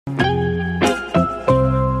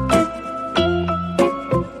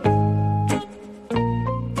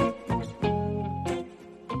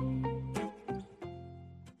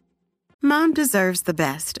Mom deserves the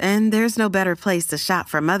best, and there's no better place to shop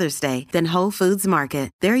for Mother's Day than Whole Foods Market.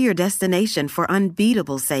 They're your destination for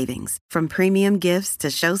unbeatable savings, from premium gifts to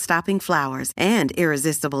show-stopping flowers and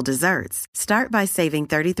irresistible desserts. Start by saving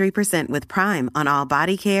 33% with Prime on all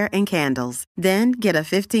body care and candles. Then get a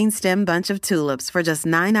 15-stem bunch of tulips for just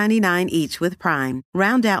 $9.99 each with Prime.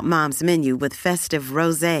 Round out Mom's menu with festive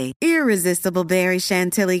rosé, irresistible berry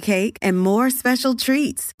chantilly cake, and more special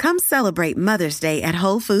treats. Come celebrate Mother's Day at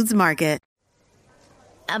Whole Foods Market.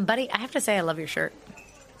 Buddy, I have to say I love your shirt.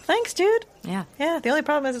 Thanks, dude. Yeah. Yeah, the only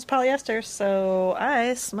problem is it's polyester, so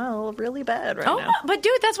I smell really bad right now. But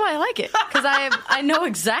dude, that's why I like it. Because I know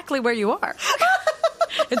exactly where you are.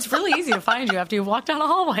 It's really easy to find you after you walk down a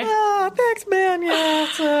hallway. Oh, thanks, man.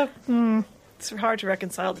 Yeah, it's hard to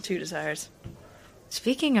reconcile the two desires.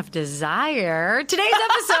 Speaking of desire, today's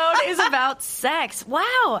episode is about sex.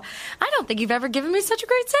 Wow. I don't think you've ever given me such a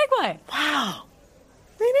great segue. Wow.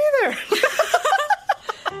 Me neither.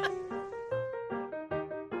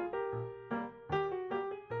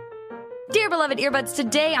 Dear beloved earbuds,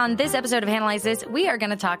 today on this episode of Analyze This, we are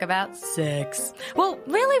going to talk about sex. Well,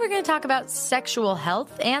 really, we're going to talk about sexual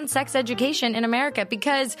health and sex education in America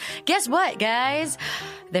because guess what, guys?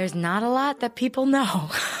 There's not a lot that people know.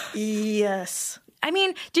 Yes. I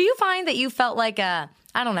mean, do you find that you felt like a,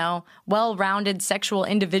 I don't know, well-rounded sexual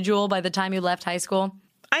individual by the time you left high school?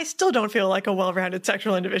 I still don't feel like a well-rounded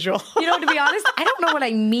sexual individual. You know, to be honest, I don't know what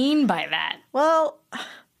I mean by that. Well,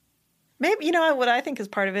 maybe, you know, what I think is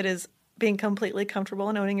part of it is being completely comfortable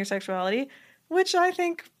in owning your sexuality, which I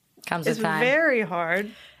think comes is with time. Very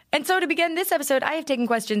hard. And so to begin this episode, I have taken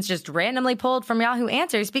questions just randomly pulled from Yahoo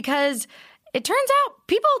Answers because it turns out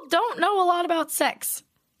people don't know a lot about sex.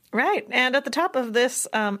 Right. And at the top of this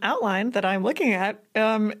outline that I'm looking at,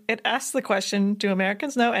 it asks the question, do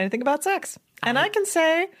Americans know anything about sex? And I can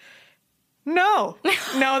say, no.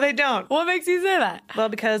 No, they don't. What makes you say that? Well,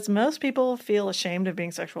 because most people feel ashamed of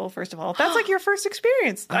being sexual, first of all. That's like your first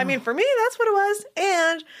experience. I mean, for me, that's what it was.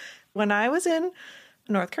 And when I was in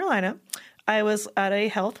North Carolina, I was at a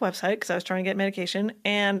health website because I was trying to get medication.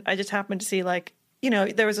 And I just happened to see, like, you know,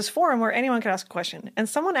 there was this forum where anyone could ask a question. And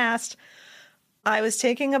someone asked, I was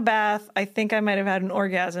taking a bath. I think I might have had an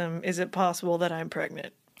orgasm. Is it possible that I'm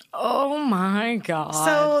pregnant? Oh, my God.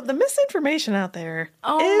 So the misinformation out there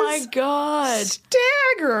my God.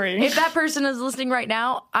 Staggering. If that person is listening right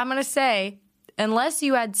now, I'm going to say, unless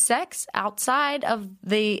you had sex outside of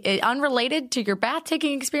the unrelated to your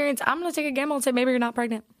bath-taking experience, I'm going to take a gamble and say maybe you're not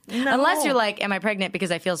pregnant. No. Unless you're like, am I pregnant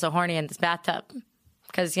because I feel so horny in this bathtub?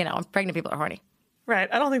 Because, you know, pregnant people are horny. Right.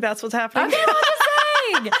 I don't think that's what's happening. Okay, well, I'm just saying.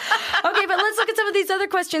 Okay, but let's look at some of these other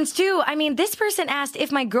questions, too. I mean, this person asked,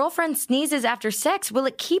 if my girlfriend sneezes after sex, will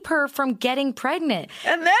it keep her from getting pregnant?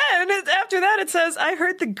 And then after that, it says, I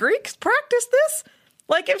heard the Greeks practice this.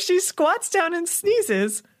 Like if she squats down and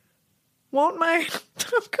sneezes, won't my...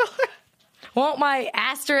 Oh, God. Won't my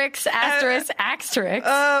asterisk,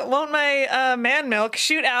 won't my man milk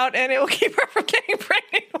shoot out and it will keep her from getting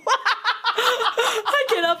pregnant? I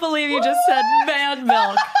cannot believe you just said man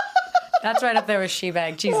milk. That's right up there with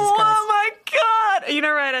she-bag. Jesus Christ. Oh, my God.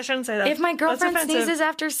 You're right. I shouldn't say that. If my girlfriend sneezes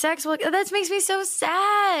after sex, well, that makes me so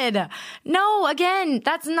sad. No, again,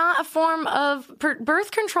 that's not a form of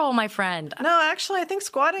birth control, my friend. No, actually, I think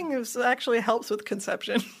squatting actually helps with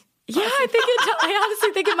conception. Yeah, I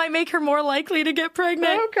honestly think it might make her more likely to get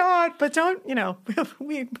pregnant. Oh, God. But don't, you know,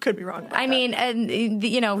 we could be wrong about that. mean, and,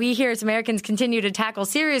 you know, we here as Americans continue to tackle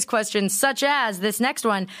serious questions such as this next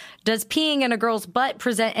one. Does peeing in a girl's butt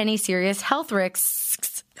present any serious health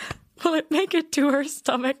risks? Will it make it to her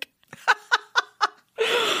stomach?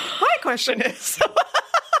 My question is...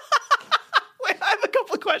 Wait, I have a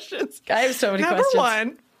couple of questions. I have so many questions. questions.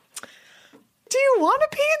 Number one. Do you want to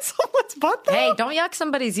pee in someone's butt, though? Hey, don't yuck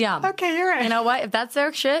somebody's yum. Okay, you're right. You know what? If that's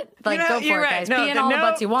their shit, like, go for it, guys. No, pee in all the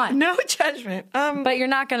butts you want. No judgment. But you're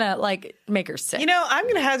not going to, like, make her sick. You know, I'm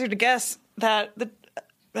going to hazard a guess that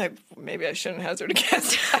maybe I shouldn't hazard a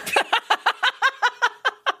guess.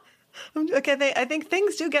 Okay, I think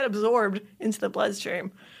things do get absorbed into the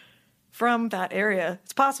bloodstream from that area.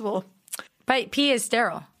 It's possible. But pee is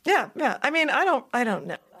sterile. Yeah. I mean, I don't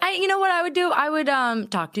know. You know what I would do? I would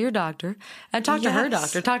talk to your doctor and talk to her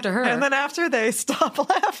doctor. Talk to her. And then after they stop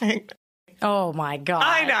laughing. Oh, my God.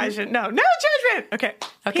 I know I shouldn't. No judgment. Okay.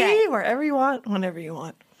 Pee wherever you want, whenever you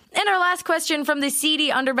want. And our last question from the seedy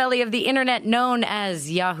underbelly of the internet known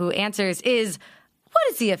as Yahoo Answers is, what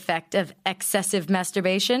is the effect of excessive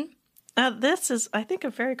masturbation? This is, I think, a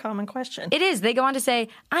very common question. It is. They go on to say,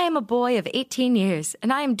 I am a boy of 18 years,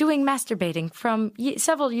 and I am doing masturbating from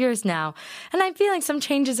several years now, and I'm feeling some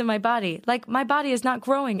changes in my body, like my body is not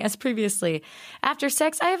growing as previously. After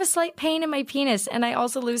sex, I have a slight pain in my penis, and I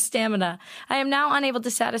also lose stamina. I am now unable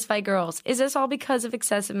to satisfy girls. Is this all because of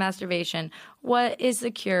excessive masturbation? What is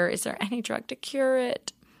the cure? Is there any drug to cure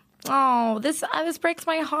it? Oh, this breaks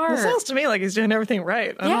my heart. It sounds to me like he's doing everything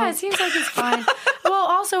right. Yeah, it seems like he's fine. Well,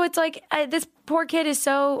 also, it's like this poor kid is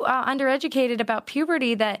so undereducated about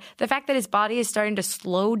puberty that the fact that his body is starting to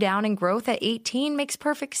slow down in growth at 18 makes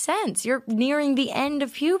perfect sense. You're nearing the end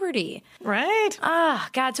of puberty. Right. Oh,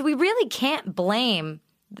 God. So we really can't blame,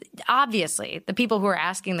 obviously, the people who are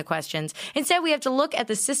asking the questions. Instead, we have to look at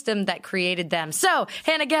the system that created them. So,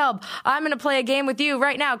 Hannah Gelb, I'm going to play a game with you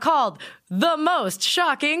right now called The Most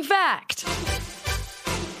Shocking Fact.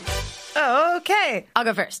 Okay. I'll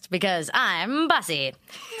go first because I'm bossy.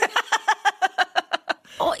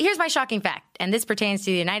 Well, here's my shocking fact, and this pertains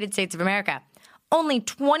to the United States of America. Only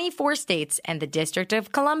 24 states and the District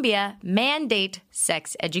of Columbia mandate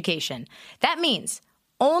sex education. That means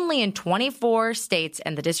only in 24 states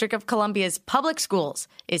and the District of Columbia's public schools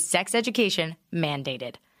is sex education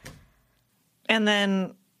mandated. And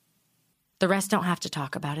then... the rest don't have to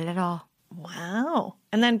talk about it at all. Wow.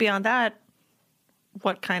 And then beyond that,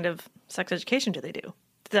 what kind of sex education do they do?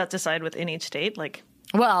 Does that decide within each state? Like...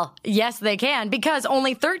 Well, yes, they can, because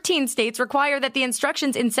only 13 states require that the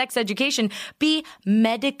instructions in sex education be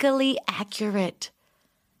medically accurate.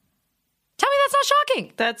 Tell me that's not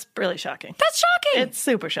shocking. That's really shocking. That's shocking. It's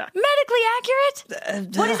super shocking. Medically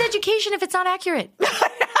accurate? What is education if it's not accurate?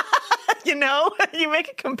 You know, you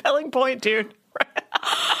make a compelling point, dude.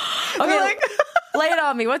 Okay, lay it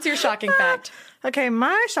on me. What's your shocking fact? Okay,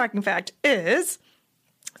 my shocking fact is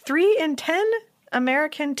 3 in 10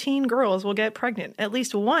 American teen girls will get pregnant at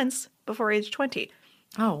least once before age 20.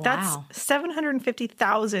 Oh, wow. That's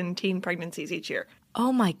 750,000 teen pregnancies each year.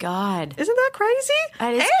 Oh, my God. Isn't that crazy?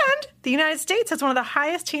 That is- And the United States has one of the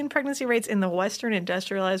highest teen pregnancy rates in the Western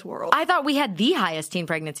industrialized world. I thought we had the highest teen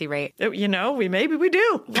pregnancy rate. You know, maybe we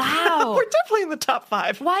do. Wow. We're definitely in the top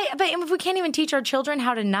 5. Why? But if we can't even teach our children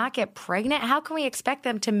how to not get pregnant, how can we expect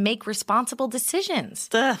them to make responsible decisions?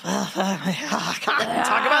 Talk about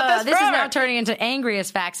this This is forever. now turning into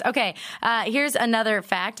angriest facts. Okay, here's another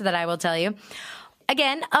fact that I will tell you.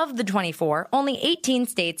 Again, of the 24, only 18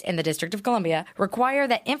 states and the District of Columbia require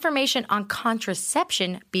that information on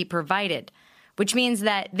contraception be provided, which means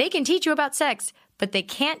that they can teach you about sex, but they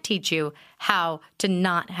can't teach you how to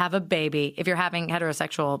not have a baby if you're having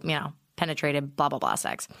heterosexual, penetrative, blah, blah, blah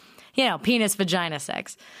sex. Penis, vagina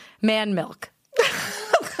sex. Man milk.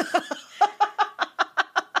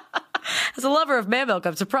 As a lover of man milk,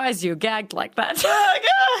 I'm surprised you gagged like that.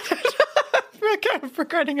 Oh, my God. I'm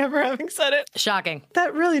regretting ever having said it. Shocking.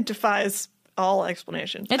 That really defies all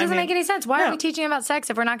explanation. It doesn't make any sense. Why no. are we teaching about sex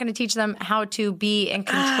if we're not going to teach them how to be in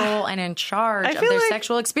control and in charge of feel their like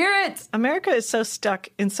sexual experience? America is so stuck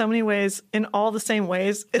in so many ways, in all the same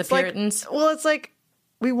ways. It's The Puritans. It's like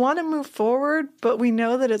we want to move forward, but we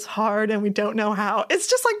know that it's hard and we don't know how. It's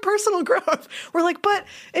just like personal growth. We're like, but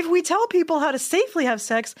if we tell people how to safely have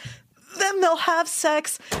sex, then they'll have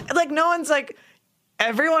sex. Like, no one's like...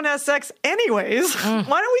 Everyone has sex anyways. Why don't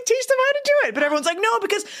we teach them how to do it? But everyone's like, no,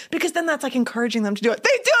 because then that's like encouraging them to do it. They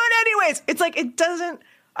do it anyways. It's like, it doesn't,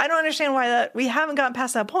 I don't understand why we haven't gotten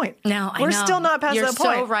past that point. No, I know. We're still not past You're that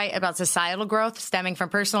point. so right about societal growth stemming from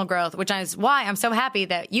personal growth, which is why I'm so happy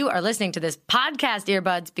that you are listening to this podcast,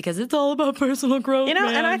 earbuds, because it's all about personal growth, And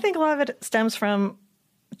man. I think a lot of it stems from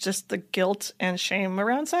just the guilt and shame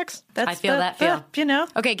around sex. I feel that feel.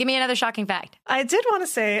 Okay, give me another shocking fact. I did want to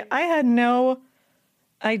say, I had no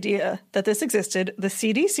idea that this existed. The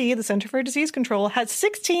CDC, the Center for Disease Control, had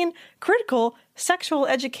 16 critical sexual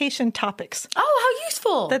education topics Oh, how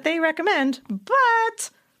useful. that they recommend,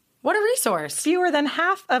 but What a resource. fewer than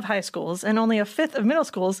half of high schools and only a fifth of middle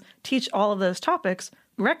schools teach all of those topics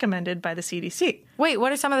recommended by the CDC. Wait,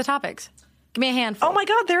 what are some of the topics? Give me a handful. Oh my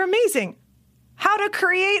God, they're amazing. How to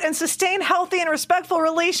create and sustain healthy and respectful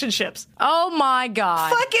relationships. Oh my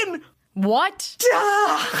God. Fucking What?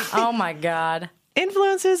 Oh my God.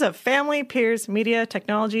 influences of family, peers, media,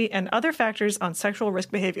 technology, and other factors on sexual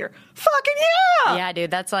risk behavior. Fucking yeah! Yeah,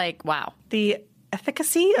 dude, that's like, wow. The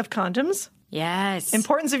efficacy of condoms, Yes.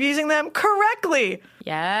 importance of using them correctly,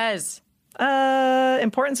 Yes.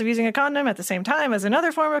 Importance of using a condom at the same time as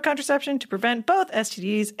another form of contraception to prevent both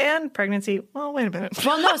STDs and pregnancy. Well, wait a minute.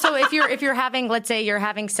 Well, no. So if you're having, let's say you're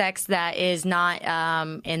having sex that is not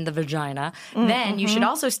in the vagina, then you should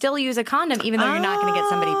also still use a condom, even though you're not going to get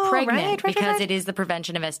somebody pregnant, because it is the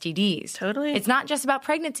prevention of STDs. Totally. It's not just about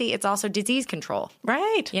pregnancy; it's also disease control.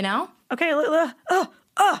 Right. You know. Okay.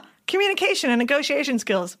 Communication and negotiation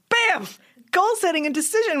skills. Bam. Goal setting and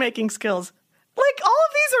decision making skills. Like, all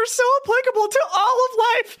of these are so applicable to all of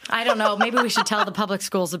life. I don't know. Maybe we should tell the public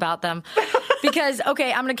schools about them. Because,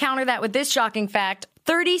 okay, I'm going to counter that with this shocking fact.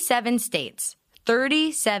 37 states, I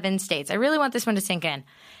really want this one to sink in,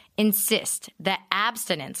 insist that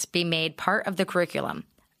abstinence be made part of the curriculum.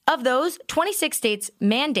 Of those, 26 states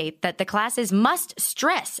mandate that the classes must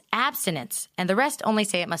stress abstinence, and the rest only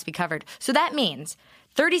say it must be covered. So that means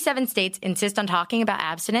 37 states insist on talking about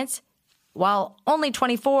abstinence, while only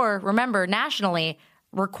 24, remember, nationally,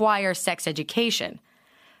 require sex education.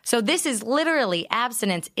 So this is literally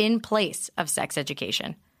abstinence in place of sex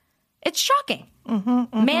education. It's shocking.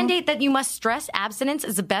 Mandate that you must stress abstinence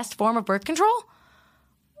as the best form of birth control?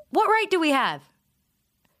 What right do we have?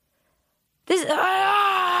 This,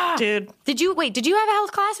 Dude. Did you have a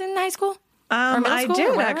health class in high school? Or middle I school, did,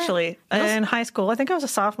 or whatever? actually. In high school. I think I was a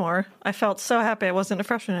sophomore. I felt so happy I wasn't a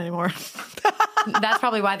freshman anymore. That's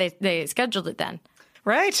probably why they scheduled it then.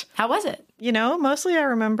 Right. How was it? You know, mostly I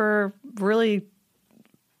remember really...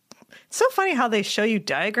 It's so funny how they show you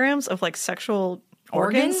diagrams of, like, sexual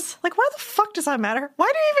organs. Like, why the fuck does that matter?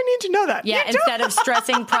 Why do you even need to know that? Yeah, instead of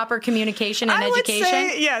stressing proper communication and education. I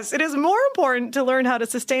would say, yes, it is more important to learn how to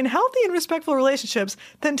sustain healthy and respectful relationships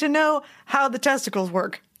than to know how the testicles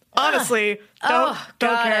work. Honestly, don't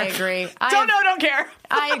care. I agree. Don't care.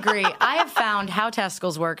 I agree. I have found how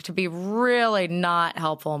testicles work to be really not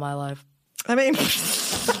helpful in my life. I mean,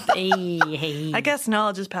 Hey. I guess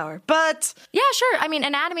knowledge is power. But yeah, sure. I mean,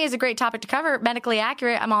 anatomy is a great topic to cover. Medically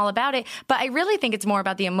accurate, I'm all about it. But I really think it's more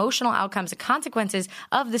about the emotional outcomes and consequences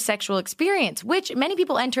of the sexual experience, which many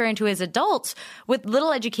people enter into as adults with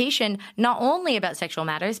little education, not only about sexual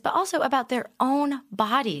matters, but also about their own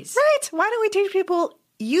bodies. right, why don't we teach people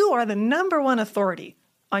you are the number one authority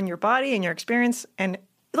on your body and your experience, and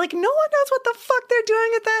like, no one knows what the fuck they're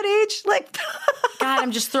doing at that age. Like, God,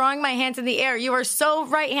 I'm just throwing my hands in the air. You are so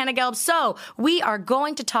right, Hannah Gelb. So we are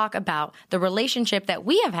going to talk about the relationship that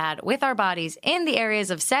we have had with our bodies in the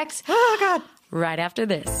areas of sex. Oh, God. Right after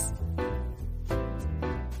this.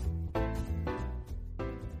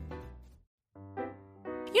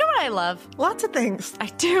 You know what I love? Lots of things. I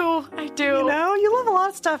do. You know, you love a lot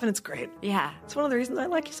of stuff, and it's great. Yeah. It's one of the reasons I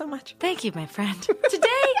like you so much. Thank you, my friend. Today,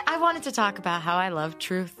 I wanted to talk about how I love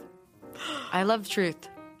truth. I love truth.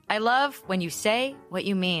 I love when you say what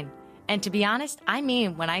you mean. And to be honest, I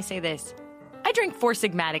mean when I say this. I drink Four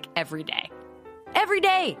Sigmatic every day. Every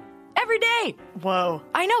day. Every day. Whoa.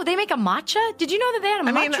 I know. They make a matcha. Did you know that they had a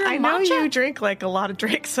matcha? I know you drink like a lot of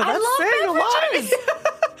drinks, so that's love saying a lot. beverages.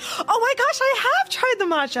 Oh my gosh, I have tried the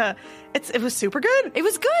matcha. It was super good. It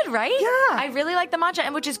was good, right? Yeah. I really like the matcha,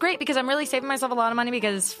 and which is great because I'm really saving myself a lot of money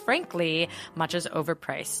because, frankly, matcha's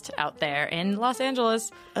overpriced out there in Los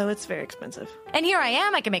Angeles. Oh, it's very expensive. And here I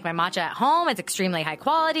am. I can make my matcha at home. It's extremely high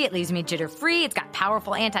quality. It leaves me jitter-free. It's got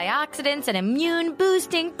powerful antioxidants and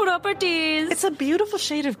immune-boosting properties. It's a beautiful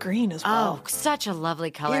shade of green as well. Oh, such a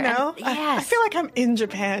lovely color. You know? And, yes. I feel like I'm in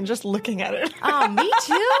Japan just looking at it. Oh, me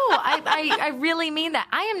too. I really mean that.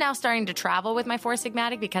 I am now starting to travel with my Four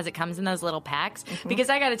Sigmatic because it comes in those little packs. Mm-hmm. Because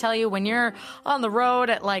I got to tell you, when you're on the road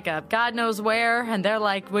at like a God knows where, and they're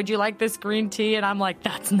like, would you like this green tea? And I'm like,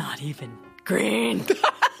 that's not even green.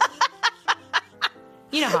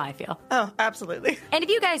 You know how I feel. Oh, absolutely. And if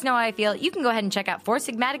you guys know how I feel, you can go ahead and check out Four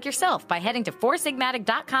Sigmatic yourself by heading to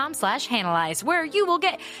foursigmatic.com/Hanalyze, where you will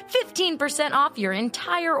get 15% off your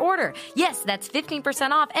entire order. Yes, that's 15%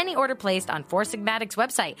 off any order placed on Four Sigmatic's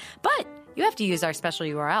website. But you have to use our special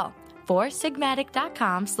URL,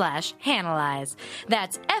 foursigmatic.com/Hanalyze.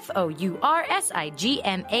 That's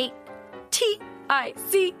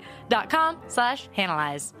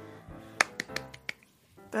FOURSIGMATIC.com/Hanalyze.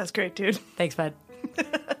 That's great, dude. Thanks, bud.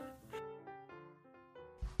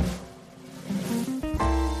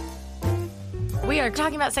 We are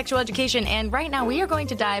talking about sexual education, and right now we are going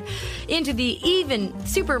to dive into the even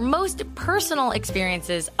super most personal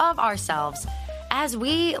experiences of ourselves as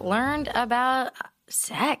we learned about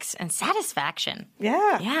sex and satisfaction.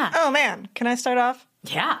 Yeah. Yeah. Oh, man. Can I start off?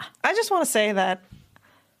 Yeah. I just want to say that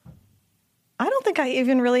I don't think I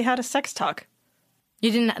even really had a sex talk.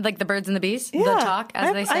 You didn't like the birds and the bees? Yeah. The talk,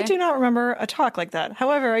 as they say? I do not remember a talk like that.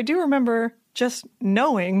 However, I do remember just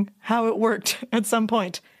knowing how it worked at some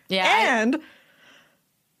point. Yeah, And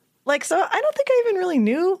Like, so I don't think I even really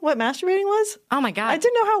knew what masturbating was. Oh my God. I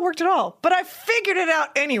didn't know how it worked at all, but I figured it out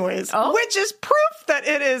anyways, which is proof that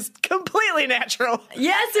it is completely natural.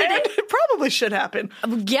 Yes, and it probably should happen.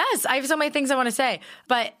 Yes, I have so many things I want to say,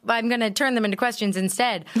 but I'm going to turn them into questions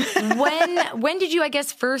instead. When did you, I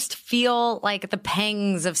guess, first feel like the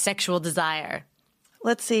pangs of sexual desire?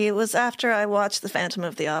 Let's see. It was after I watched The Phantom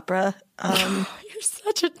of the Opera. You're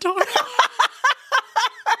such a dork.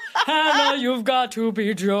 Hannah, you've got to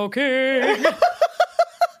be joking. Hey,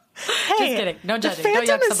 just kidding. No judging. The Phantom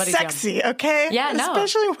Don't yuck is somebody's sexy, yum. okay? Yeah, no.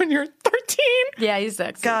 Especially when you're 13. Yeah, he's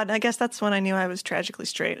sexy. God, I guess that's when I knew I was tragically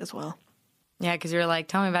straight as well. Yeah, because you're like,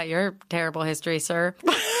 tell me about your terrible history, sir.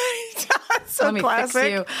 So Let me classic.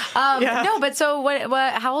 fix you. No, but so what?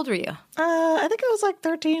 How old were you? I think I was like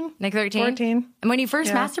 13. Like 13? 14. And when you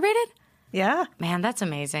first masturbated? Yeah. Man, that's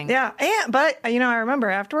amazing. Yeah. But, I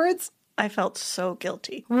remember afterwards, I felt so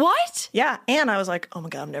guilty. What? Yeah. And I was like, oh my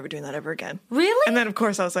God, I'm never doing that ever again. Really? And then, of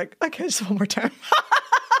course, I was like, okay, just one more time.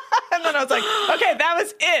 And then I was like, okay, that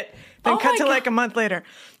was it. Then cut to like a month later.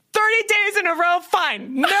 30 days in a row,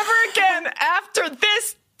 fine. Never again after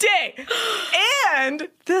this day. And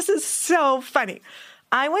this is so funny.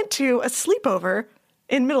 I went to a sleepover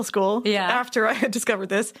in middle school after I had discovered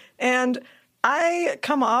this. And I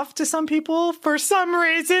come off to some people for some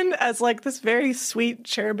reason as like this very sweet,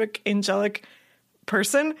 cherubic, angelic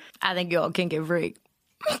person. I think you're a kinky freak.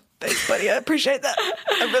 Thanks, buddy. I appreciate that.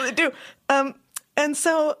 I really do. And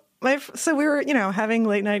so we were, having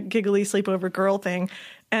late night giggly sleepover girl thing.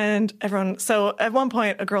 And so at one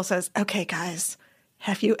point a girl says, okay, guys,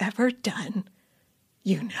 have you ever done,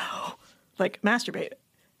 like masturbate?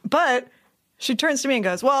 But she turns to me and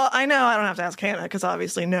goes, well, I know I don't have to ask Hannah because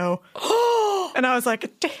obviously no. And I was like,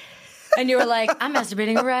 and you were like, I'm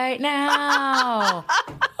masturbating right now.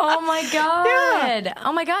 Oh my God. Yeah.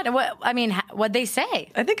 Oh my God. What'd they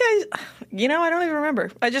say? I think I don't even remember.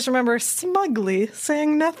 I just remember smugly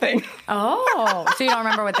saying nothing. Oh, so you don't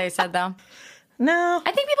remember what they said though? No.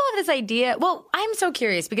 I think people have this idea. Well, I'm so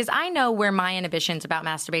curious because I know where my inhibitions about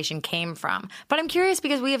masturbation came from. But I'm curious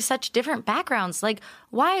because we have such different backgrounds. Like,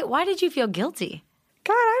 why did you feel guilty?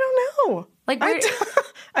 God, I don't know. Like,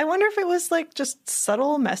 I wonder if it was like just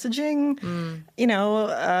subtle messaging,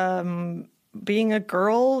 being a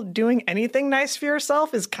girl, doing anything nice for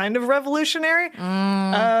yourself is kind of revolutionary.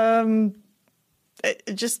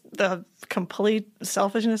 Just the complete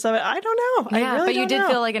selfishness of it. I don't know. Yeah, I really but you don't did know.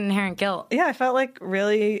 feel like an inherent guilt. Yeah, I felt like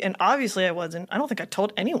really, and obviously I wasn't. I don't think I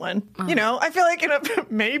told anyone. I feel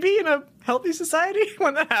like maybe in a healthy society,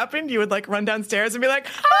 when that happened, you would like run downstairs and be like,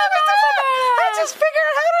 I just figured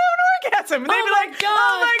out how to have an orgasm. And they'd be like,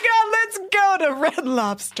 oh my God, let's go to Red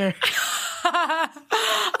Lobster.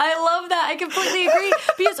 I love that. I completely agree.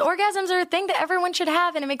 Because orgasms are a thing that everyone should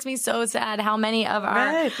have, and it makes me so sad how many of our...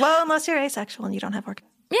 Right. Well, unless you're asexual and you don't have orgasms.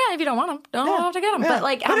 Yeah, if you don't want them, don't have to get them. Yeah. But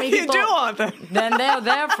like, how many people... If you do want them. Then they're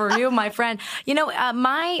there for you, my friend.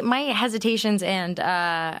 My hesitations and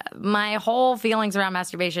my whole feelings around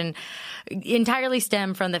masturbation entirely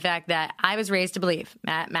stem from the fact that I was raised to believe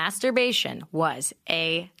that masturbation was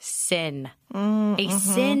a sin. A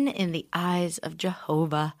sin in the eyes of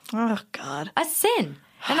Jehovah. Oh, God. A sin.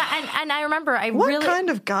 And I remember What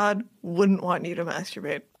kind of God wouldn't want you to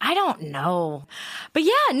masturbate? I don't know. But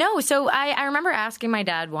yeah, no. So I remember asking my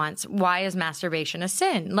dad once, why is masturbation a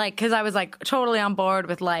sin? Like, because I was like totally on board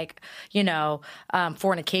with like,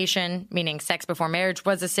 fornication, meaning sex before marriage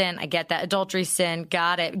was a sin. I get that. Adultery, sin.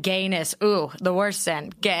 Got it. Gayness. Ooh, the worst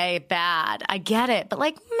sin. Gay, bad. I get it. But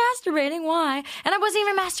like masturbating, why? And I wasn't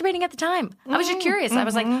even masturbating at the time. I was just curious. I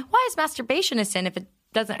was like, why is masturbation a sin if it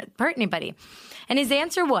doesn't hurt anybody? And his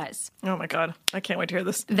answer was... Oh, my God. I can't wait to hear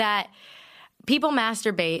this. That people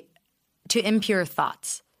masturbate to impure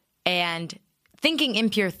thoughts. And thinking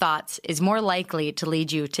impure thoughts is more likely to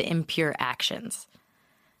lead you to impure actions.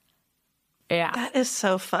 Yeah. That is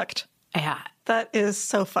so fucked. Yeah. That is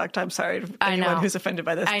so fucked. I'm sorry to anyone who's offended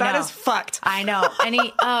by this. That is fucked. I know. And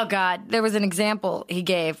oh God, there was an example he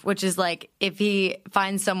gave, which is like if he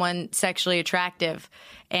finds someone sexually attractive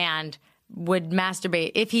and would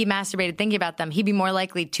masturbate, if he masturbated thinking about them, he'd be more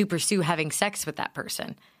likely to pursue having sex with that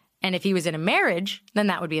person. And if he was in a marriage, then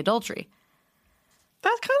that would be adultery.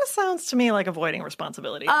 That kind of sounds to me like avoiding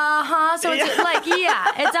responsibility. So it's like,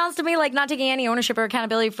 it sounds to me like not taking any ownership or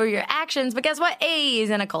accountability for your actions. But guess what? Hey, he's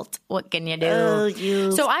in a cult. What can you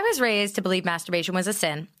do? So I was raised to believe masturbation was a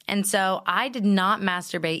sin. And so I did not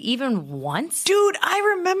masturbate even once. Dude,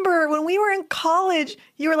 I remember when we were in college,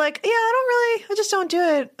 you were like, I just don't do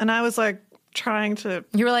it. And I was like, trying to...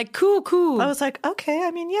 You were like, cool. I was like, okay,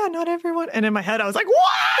 not everyone. And in my head, I was like, what?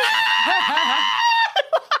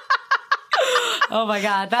 Oh my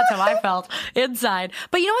God, that's how I felt inside.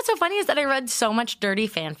 But you know what's so funny is that I read so much dirty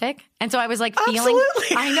fanfic. And so I was like feeling,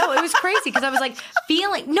 Absolutely. I know, it was crazy because I was like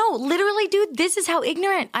feeling, no, literally, dude, this is how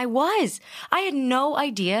ignorant I was. I had no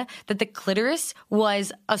idea that the clitoris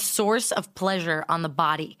was a source of pleasure on the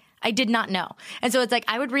body. I did not know. And so it's like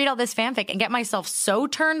I would read all this fanfic and get myself so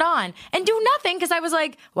turned on and do nothing because I was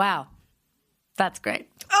like, wow, that's great.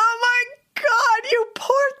 Oh my God, you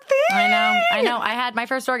poor thing. I know. I had my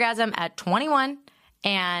first orgasm at 21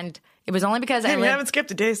 and it was only because I haven't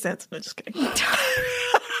skipped a day since. No, just kidding.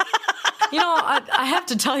 You know, I have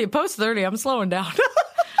to tell you, post 30, I'm slowing down.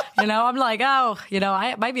 You know, I'm like, oh, you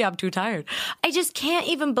know, maybe I'm too tired. I just can't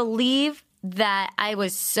even believe that I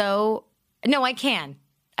was so, no, I can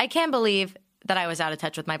believe that I was out of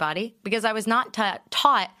touch with my body because I was not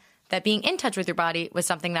taught that being in touch with your body was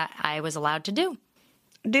something that I was allowed to do.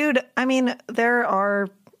 Dude, I mean, there are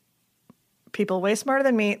people way smarter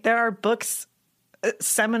than me. There are books,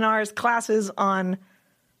 seminars, classes on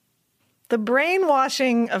the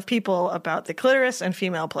brainwashing of people about the clitoris and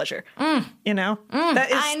female pleasure. You know?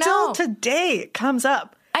 That is still today comes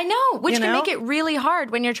up. I know, which can make it really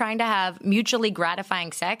hard when you're trying to have mutually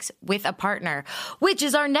gratifying sex with a partner, which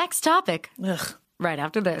is our next topic. Ugh. Right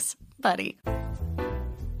after this, buddy.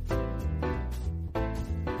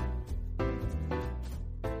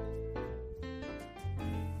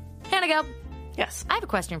 Hannah Gelb, Yes. I have a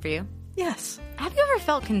question for you. Yes. Have you ever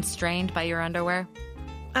felt constrained by your underwear?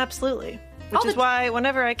 Absolutely. Which is why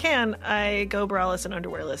whenever I can, I go braless and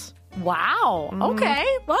underwearless. Wow.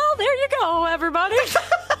 Okay. Well, there you go, everybody.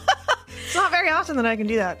 It's not very often that I can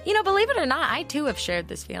do that. You know, believe it or not, I too have shared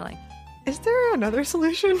this feeling. Is there another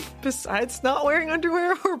solution besides not wearing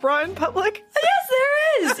underwear or bra in public? Yes,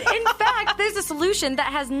 there is. In fact, there's a solution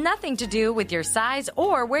that has nothing to do with your size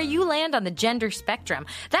or where you land on the gender spectrum.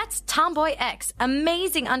 That's Tomboy X,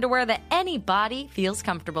 amazing underwear that any body feels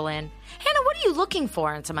comfortable in. Hannah, what are you looking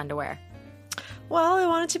for in some underwear? Well, I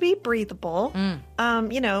want it to be breathable.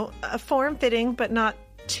 You know, form-fitting, but not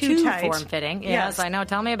too tight. Form-fitting. Yes, I know.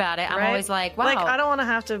 Tell me about it. I'm always like, wow. Like, I don't want to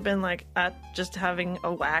have to have been like just having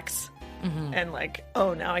a wax and like,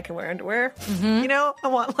 oh, now I can wear underwear. You know, I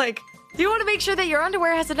want like... You want to make sure that your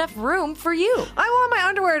underwear has enough room for you. I want my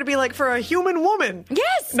underwear to be like for a human woman.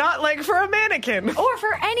 Yes. Not like for a mannequin. Or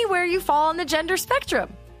for anywhere you fall on the gender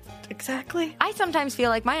spectrum. Exactly. I sometimes feel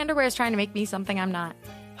like my underwear is trying to make me something I'm not.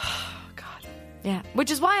 Yeah, which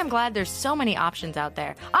is why I'm glad there's so many options out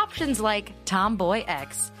there. Options like Tomboy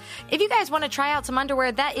X. If you guys want to try out some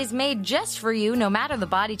underwear that is made just for you, no matter the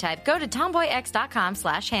body type, go to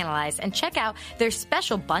tomboyx.com/Hanalyze and check out their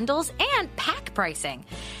special bundles and pack pricing.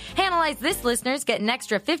 Hanalyze This listeners get an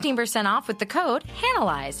extra 15% off with the code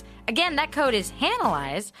Hanalyze. Again, that code is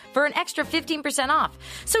Hanalyze for an extra 15% off.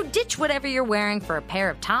 So ditch whatever you're wearing for a pair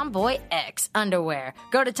of Tomboy X underwear.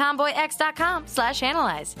 Go to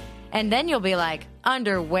tomboyx.com/Hanalyze. And then you'll be like,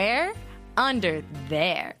 underwear? Under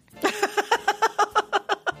there.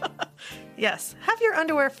 Yes. Have your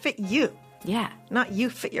underwear fit you. Yeah. Not you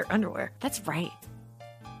fit your underwear. That's right.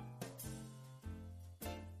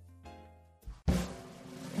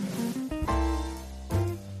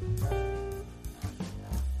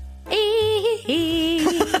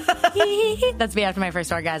 That's me after my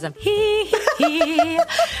first orgasm.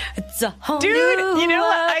 It's a whole Dude, new you know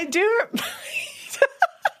what? world. I do...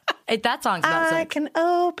 That song's about sex. I can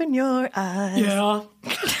open your eyes. Yeah.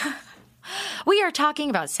 We are talking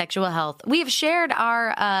about sexual health. We have shared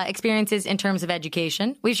our experiences in terms of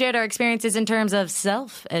education. We've shared our experiences in terms of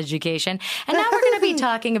self-education. And now we're going to be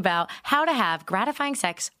talking about how to have gratifying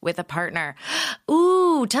sex with a partner.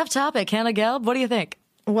 Ooh, tough topic. Hannah Gelb, what do you think?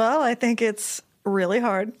 Well, I think it's really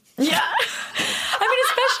hard. Yeah. I mean,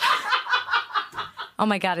 especially... Oh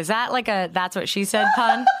my God, is that like a that's what she said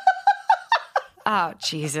pun? Oh,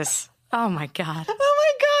 Jesus. Oh my God. Oh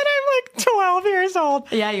my God, I'm like 12 years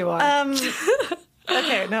old. Yeah, you are.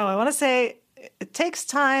 Okay, no, I want to say it takes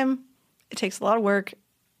time, it takes a lot of work,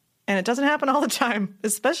 and it doesn't happen all the time,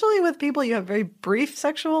 especially with people you have very brief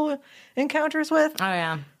sexual encounters with. Oh,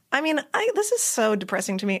 yeah. I mean, this is so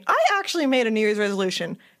depressing to me. I actually made a New Year's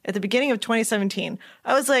resolution at the beginning of 2017.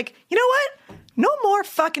 I was like, you know what? No more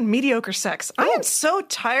fucking mediocre sex. I am so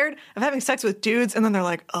tired of having sex with dudes, and then they're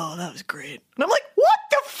like, oh, that was great. And I'm like, what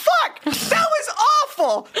the fuck? That was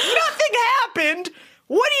awful. Nothing happened.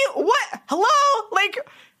 What? Hello? Like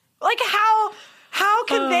how How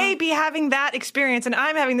can they be having that experience and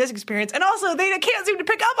I'm having this experience? And also, they can't seem to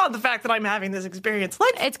pick up on the fact that I'm having this experience.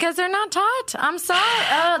 Like, it's because they're not taught. I'm sorry.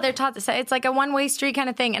 Oh, they're taught to say it's like a one-way street kind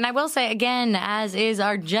of thing. And I will say again, as is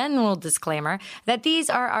our general disclaimer, that these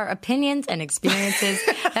are our opinions and experiences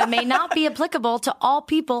that may not be applicable to all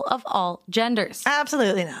people of all genders.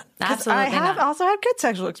 Absolutely not. Absolutely I have not. also had good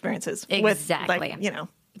sexual experiences. Exactly. With, like, you know.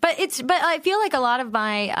 But I feel like a lot of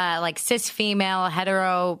my like cis female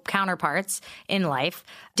hetero counterparts in life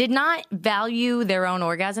did not value their own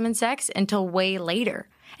orgasm and sex until way later.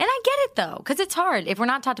 And I get it though, because it's hard. If we're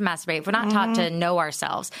not taught to masturbate, if we're not taught to know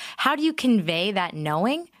ourselves, how do you convey that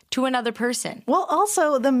knowing to another person? Well,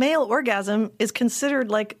 also the male orgasm is considered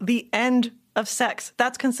like the end of sex.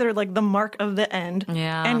 That's considered like the mark of the end.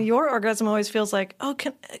 Yeah. And your orgasm always feels like, oh,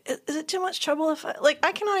 is it too much trouble if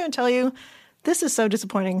I cannot even tell you. This is so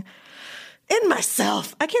disappointing in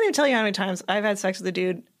myself. I can't even tell you how many times I've had sex with a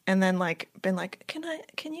dude and then like been like, can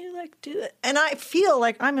you like do it? And I feel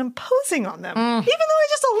like I'm imposing on them, even though I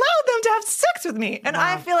just allowed them to have sex with me. And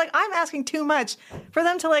I feel like I'm asking too much for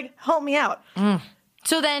them to like help me out.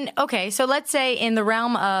 So then, okay, so let's say in the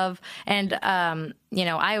realm of, and, you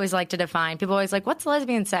know, I always like to define, people always like, what's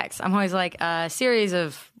lesbian sex? I'm always like, a series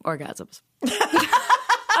of orgasms.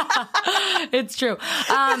 It's true.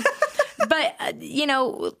 But, you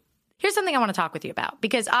know, here's something I want to talk with you about,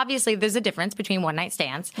 because obviously there's a difference between one-night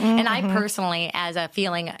stands. And I personally, as a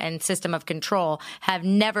feeling and system of control, have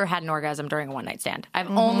never had an orgasm during a one-night stand. I've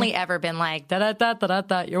only ever been like,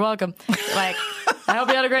 da-da-da-da-da-da, you're welcome. Like, I hope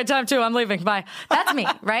you had a great time too. I'm leaving. Bye. That's me,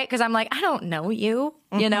 right? Because I'm like, I don't know you,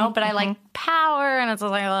 you know, but I like power. And it's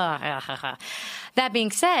like, ugh. That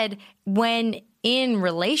being said, when in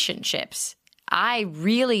relationships, I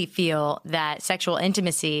really feel that sexual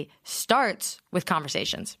intimacy starts with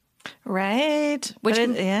conversations. Right. Which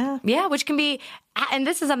Which can be, and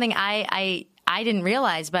this is something I didn't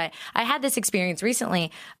realize, but I had this experience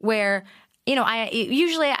recently where, you know,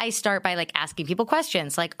 I start by like asking people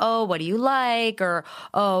questions like, oh, what do you like? Or,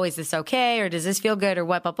 oh, is this okay? Or does this feel good? Or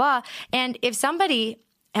what, blah, blah. And if somebody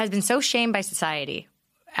has been so shamed by society,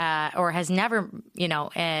 or has never, you know,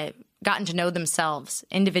 gotten to know themselves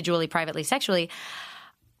individually, privately, sexually,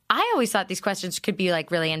 I always thought these questions could be like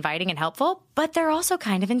really inviting and helpful, but they're also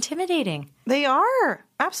kind of intimidating. They are.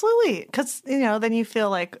 Absolutely. Because, you know, then you feel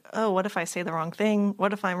like, oh, what if I say the wrong thing?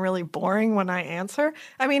 What if I'm really boring when I answer?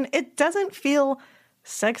 I mean, it doesn't feel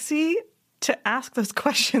sexy to ask those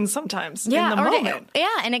questions sometimes in the moment.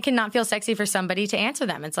 And it can not feel sexy for somebody to answer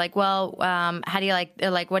them. It's like, well, how do you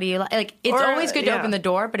like, what do you like? Like, it's always good to open the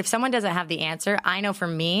door, but if someone doesn't have the answer, I know for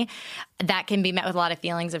me, that can be met with a lot of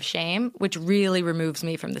feelings of shame, which really removes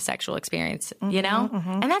me from the sexual experience, you know?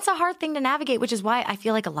 And that's a hard thing to navigate, which is why I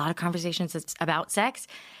feel like a lot of conversations about sex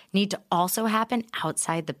need to also happen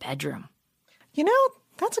outside the bedroom. You know,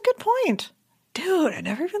 that's a good point. Dude, I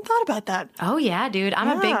never even thought about that. Oh, yeah, dude.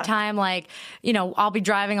 I'm a big time, like, you know, I'll be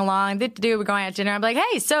driving along. Dude, we're going out to dinner. I'm like,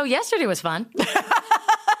 hey, so yesterday was fun.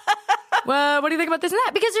 Well, what do you think about this and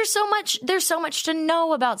that? Because there's so much to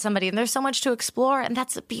know about somebody and there's so much to explore. And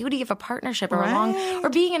that's the beauty of a partnership or or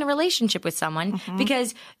being in a relationship with someone,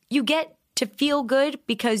 because you get to feel good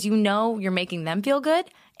because you know you're making them feel good.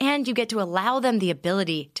 And you get to allow them the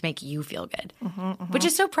ability to make you feel good, which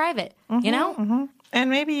is so private, you know? And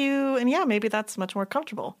maybe that's much more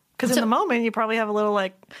comfortable. Because in the moment, you probably have a little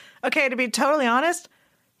like, okay, to be totally honest,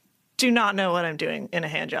 do not know what I'm doing in a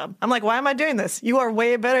hand job. I'm like, why am I doing this? You are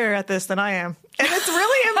way better at this than I am. And it's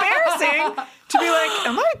really embarrassing to be like,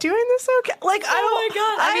 am I doing this okay? Like, oh my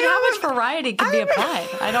God. I mean, how much variety can be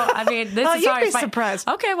applied? This is you'd be surprised.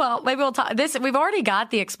 Okay, well, maybe we'll talk this. We've already got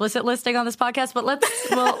the explicit listing on this podcast, but we'll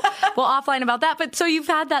offline about that. But so you've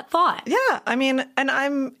had that thought. Yeah. I mean, and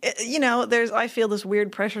I'm, you know, I feel this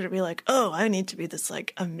weird pressure to be like, oh, I need to be this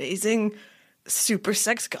like amazing super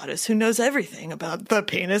sex goddess who knows everything about the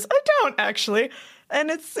penis. I don't actually. And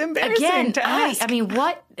it's embarrassing to ask. I mean,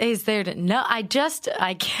 what is there to know? I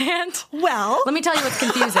can't. Well, let me tell you what's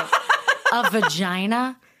confusing. A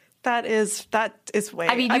vagina? That is way.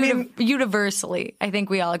 I mean, universally, I think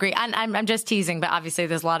we all agree. And I'm just teasing, but obviously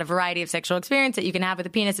there's a lot of variety of sexual experience that you can have with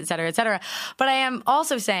a penis, et cetera, et cetera. But I am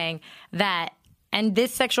also saying that, and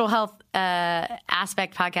this sexual health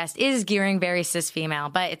aspect podcast is gearing very cis female,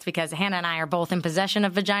 but it's because Hannah and I are both in possession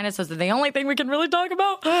of vaginas, so it's the only thing we can really talk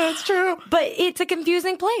about. That's true. But it's a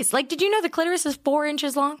confusing place. Like, did you know the clitoris is 4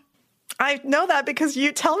 inches long? I know that because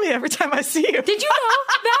you tell me every time I see you. Did you know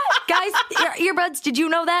that? Guys, earbuds, did you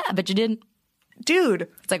know that? I bet you didn't. Dude.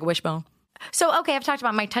 It's like a wishbone. So, okay, I've talked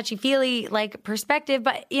about my touchy-feely, like, perspective,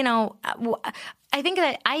 but, you know, I think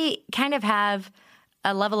that I kind of have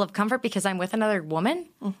a level of comfort because I'm with another woman,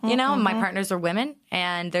 you know, my partners are women,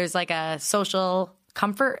 and there's like a social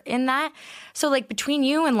comfort in that. So like between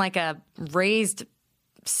you and like a raised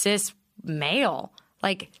cis male,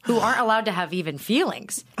 like who aren't allowed to have even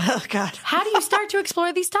feelings. Oh, God. How do you start to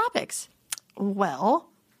explore these topics? Well,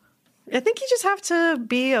 I think you just have to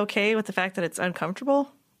be okay with the fact that it's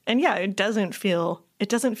uncomfortable. And yeah, it doesn't feel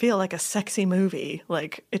like a sexy movie.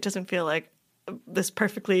 Like, it doesn't feel like this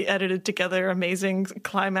perfectly edited together, amazing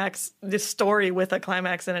climax, this story with a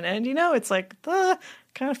climax and an end. You know, it's like, kind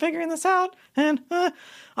of figuring this out. And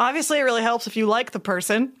obviously it really helps if you like the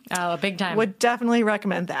person. Oh, big time. Would definitely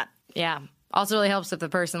recommend that. Yeah. Also really helps if the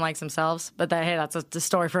person likes themselves, but hey, that's a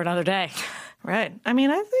story for another day. Right. I mean,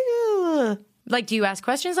 I think... Like, do you ask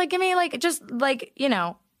questions? Like, give me, like, just, like, you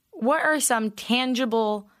know, what are some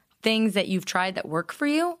tangible things that you've tried that work for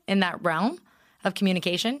you in that realm of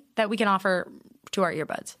communication that we can offer to our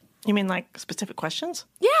earbuds? You mean, like, specific questions?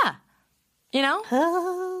 Yeah. You know?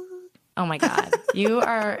 Oh, my God. You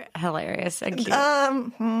are hilarious and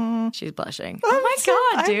cute. She's blushing. Oh, my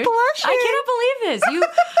God, dude. I'm blushing. I cannot believe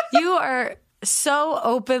this. You are so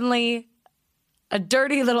openly a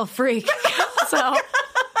dirty little freak. So...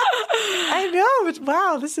 I know, but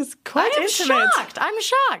wow, this is quite intimate. I'm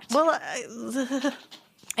shocked. Well,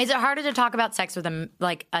 is it harder to talk about sex with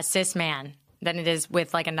a cis man than it is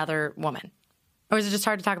with like another woman, or is it just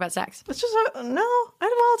hard to talk about sex? it's just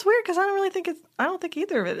it's weird because I don't think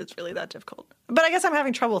either of it is really that difficult. But I guess I'm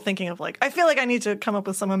having trouble thinking of like, I feel like I need to come up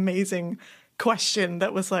with some amazing question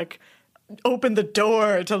that was like, open the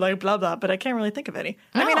door to like blah blah, but I can't really think of any.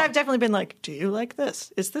 I mean, I've definitely been like, do you like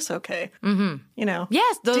this? Is this okay? Mm-hmm. You know?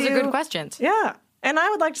 Yes, those are good questions. Yeah. And I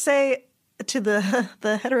would like to say to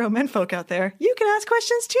the hetero menfolk out there, you can ask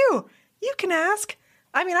questions too. You can ask.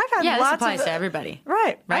 I mean, I've had this applies to everybody.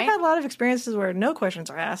 Right. I've had a lot of experiences where no questions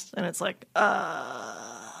are asked, and it's like,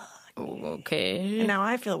 okay. And now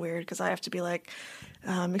I feel weird because I have to be like,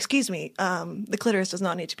 excuse me, the clitoris does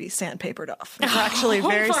not need to be sandpapered off. It's actually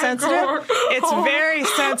very sensitive. God. It's very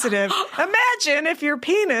sensitive. Imagine if your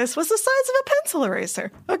penis was the size of a pencil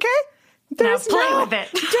eraser, okay? Now play with it.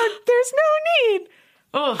 There's no need.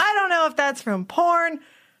 Ugh. I don't know if that's from porn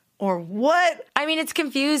or what. I mean, it's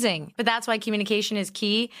confusing, but that's why communication is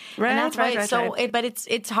key. Right, and that's why right.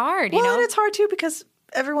 it's hard, you know? And it's hard too because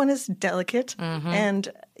everyone is delicate and,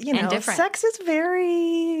 you know, and different. Sex is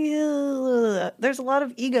very, there's a lot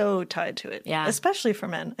of ego tied to it. Yeah. Especially for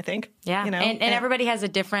men, I think. Yeah. You know? And everybody has a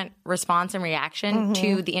different response and reaction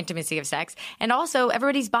to the intimacy of sex. And also,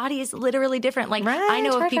 everybody's body is literally different. Like, I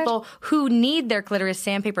know of people who need their clitoris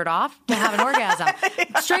sandpapered off to have an orgasm.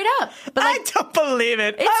 Straight up. But like, I don't believe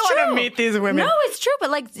it. I want to meet these women. No, it's true. But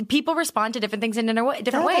like, people respond to different things in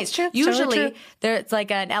different ways. That's true. Usually, totally true. there's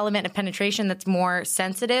like an element of penetration that's more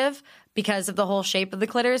sensitive because of the whole shape of the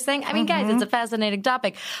clitoris thing. I mean, guys, it's a fascinating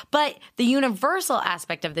topic. But the universal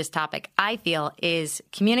aspect of this topic, I feel, is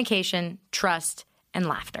communication, trust, and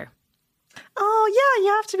laughter. Oh, yeah.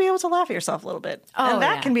 You have to be able to laugh at yourself a little bit. Oh, and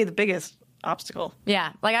that can be the biggest obstacle.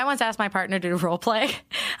 Yeah. Like, I once asked my partner to do role play.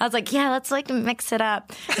 I was like, yeah, let's like mix it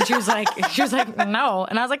up. And she was like, no.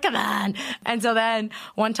 And I was like, come on. And so then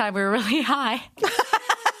one time we were really high.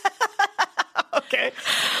 Okay.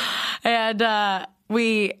 And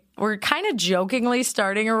we were kind of jokingly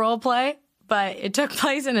starting a role play, but it took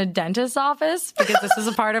place in a dentist's office because this is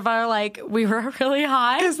a part of our, like, we were really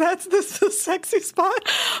high. Because that's the sexy spot.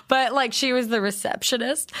 But, like, she was the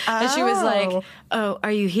receptionist. And she was like, oh,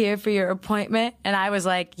 are you here for your appointment? And I was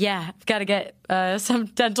like, yeah, I've got to get some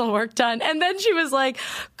dental work done. And then she was like,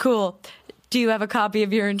 cool. Do you have a copy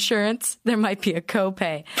of your insurance? There might be a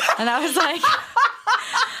copay. And I was like...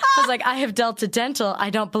 I have Delta Dental.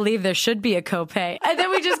 I don't believe there should be a copay. And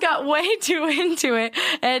then we just got way too into it.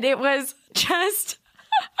 And it was just...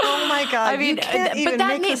 Oh, my God. I mean,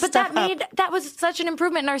 that was such an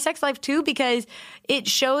improvement in our sex life, too, because it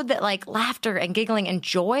showed that, like, laughter and giggling and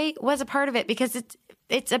joy was a part of it because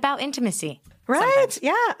it's about intimacy. Right. Sometimes.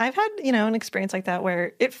 Yeah. I've had, an experience like that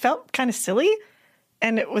where it felt kind of silly.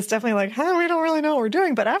 And it was definitely like, we don't really know what we're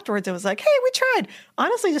doing. But afterwards, it was like, hey, we tried.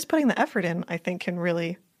 Honestly, just putting the effort in, I think, can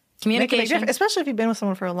really... Communication. Especially if you've been with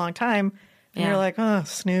someone for a long time and you're like, oh,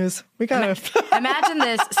 snooze. We got to... Imagine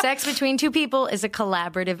this. Sex between two people is a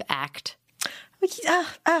collaborative act.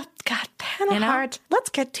 God, pen and heart.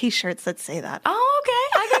 Let's get T-shirts that say that. Oh,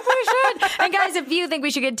 okay. I think we should. And guys, if you think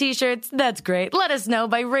we should get T-shirts, that's great. Let us know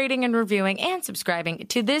by rating and reviewing and subscribing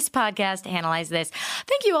to this podcast, Analyze This.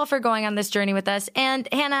 Thank you all for going on this journey with us. And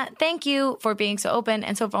Hannah, thank you for being so open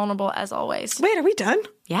and so vulnerable as always. Wait, are we done?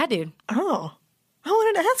 Yeah, dude. Oh. I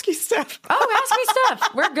wanted to ask you stuff. Oh, ask me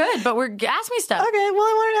stuff. We're good, but ask me stuff. Okay, well,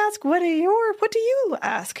 I wanted to ask, what do you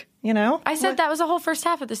ask? You know? I said that was the whole first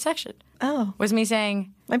half of the section. Oh. Was me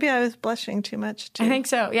saying... Maybe I was blushing too much, too. I think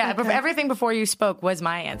so, yeah. Okay. Everything before you spoke was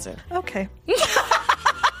my answer. Okay.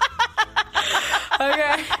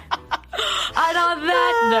 Okay. And on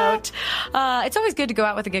that note, it's always good to go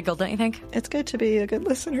out with a giggle, don't you think? It's good to be a good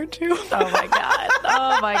listener, too. Oh, my God.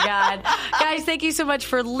 Oh, my God. Guys, thank you so much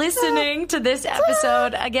for listening to this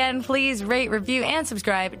episode. Again, please rate, review, and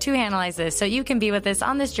subscribe to Analyze This so you can be with us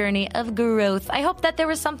on this journey of growth. I hope that there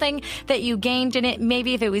was something that you gained in it,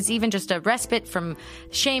 maybe if it was even just a respite from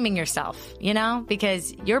shaming yourself, you know?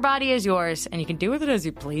 Because your body is yours, and you can do with it as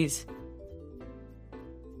you please.